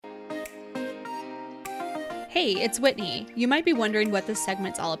Hey, it's Whitney. You might be wondering what this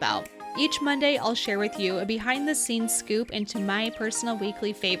segment's all about. Each Monday, I'll share with you a behind-the-scenes scoop into my personal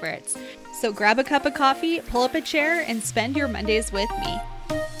weekly favorites. So grab a cup of coffee, pull up a chair, and spend your Mondays with me.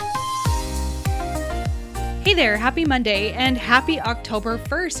 Hey there, happy Monday and happy October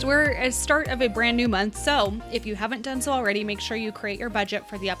 1st. We're at the start of a brand new month, so if you haven't done so already, make sure you create your budget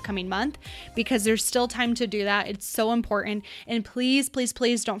for the upcoming month because there's still time to do that. It's so important. And please, please,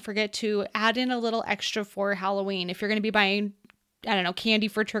 please don't forget to add in a little extra for Halloween. If you're going to be buying candy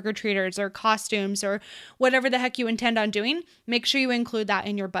for trick-or-treaters or costumes or whatever the heck you intend on doing, make sure you include that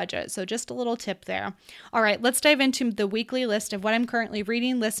in your budget. So just a little tip there. All right, let's dive into the weekly list of what I'm currently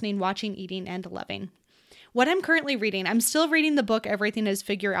reading, listening, watching, eating, and loving. What I'm currently reading, I'm still reading the book Everything is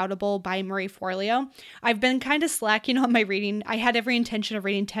Figure-Outable by Marie Forleo. I've been kind of slacking on my reading. I had every intention of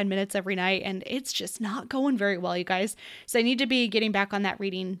reading 10 minutes every night, and it's just not going very well, you guys. So I need to be getting back on that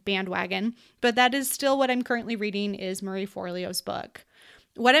reading bandwagon. But that is still what I'm currently reading is Marie Forleo's book.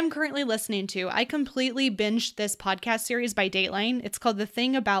 What I'm currently listening to, I completely binged this podcast series by Dateline. It's called The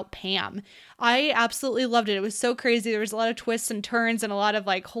Thing About Pam. I absolutely loved it. It was so crazy. There was a lot of twists and turns and a lot of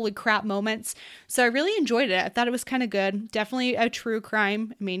holy crap moments. So I really enjoyed it. I thought it was kind of good. Definitely a true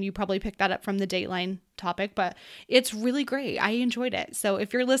crime. I mean, you probably picked that up from the Dateline topic, but it's really great. I enjoyed it. So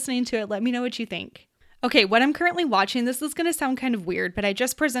if you're listening to it, let me know what you think. Okay, what I'm currently watching, this is going to sound kind of weird, but I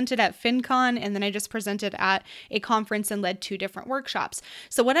just presented at FinCon and then I just presented at a conference and led 2 different workshops.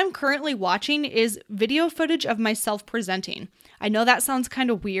 So what I'm currently watching is video footage of myself presenting. I know that sounds kind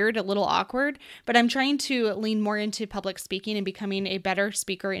of weird, a little awkward, but I'm trying to lean more into public speaking and becoming a better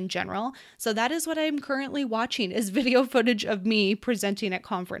speaker in general. So that is what I'm currently watching is video footage of me presenting at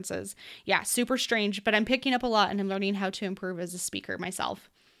conferences. Yeah, super strange, but I'm picking up a lot and I'm learning how to improve as a speaker myself.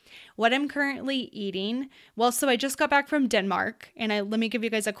 What I'm currently eating, so I just got back from Denmark, and let me give you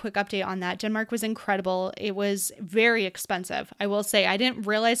guys a quick update on that. Denmark was incredible. It was very expensive. I will say I didn't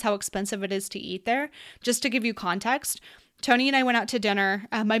realize how expensive it is to eat there. Just to give you context, Tony and I went out to dinner.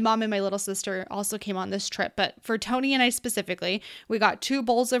 My mom and my little sister also came on this trip, but for Tony and I specifically, we got 2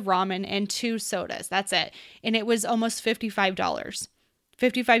 bowls of ramen and 2 sodas. That's it. And it was almost $55.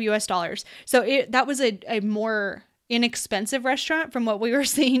 $55 US. So that was a more inexpensive restaurant from what we were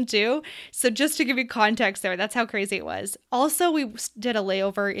seeing too. So just to give you context there, that's how crazy it was. Also, we did a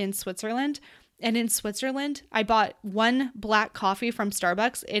layover in Switzerland. And in Switzerland, I bought 1 black coffee from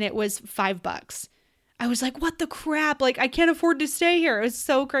Starbucks and it was $5. I was like, what the crap? I can't afford to stay here. It was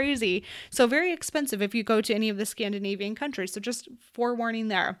so crazy. So very expensive if you go to any of the Scandinavian countries. So just forewarning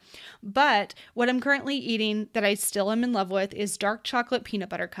there. But what I'm currently eating that I still am in love with is dark chocolate peanut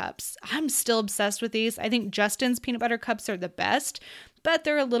butter cups. I'm still obsessed with these. I think Justin's peanut butter cups are the best, but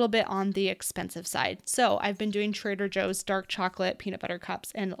they're a little bit on the expensive side. So I've been doing Trader Joe's dark chocolate peanut butter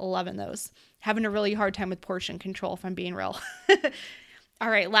cups and loving those. Having a really hard time with portion control, if I'm being real. All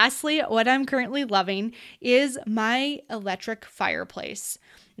right, lastly, what I'm currently loving is my electric fireplace.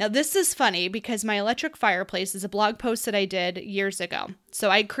 Now, this is funny because my electric fireplace is a blog post that I did years ago. So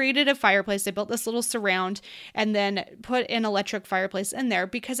I created a fireplace, I built this little surround, and then put an electric fireplace in there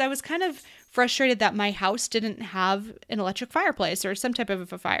because I was kind of frustrated that my house didn't have an electric fireplace or some type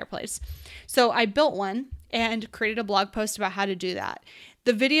of a fireplace. So I built one and created a blog post about how to do that.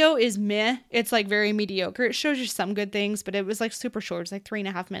 The video is meh. It's very mediocre. It shows you some good things, but it was super short. It's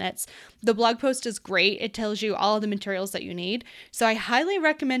 3.5 minutes. The blog post is great. It tells you all of the materials that you need. So I highly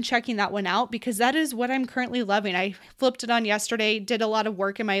recommend checking that one out because that is what I'm currently loving. I flipped it on yesterday, did a lot of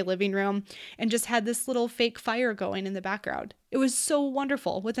work in my living room, and just had this little fake fire going in the background. It was so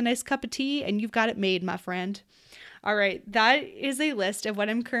wonderful with a nice cup of tea, and you've got it made, my friend. All right, that is a list of what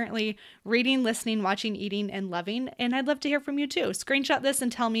I'm currently reading, listening, watching, eating, and loving. And I'd love to hear from you too. Screenshot this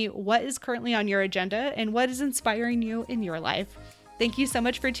and tell me what is currently on your agenda and what is inspiring you in your life. Thank you so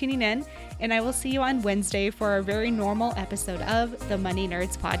much for tuning in, and I will see you on Wednesday for a very normal episode of the Money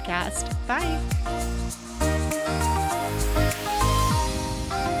Nerds Podcast. Bye.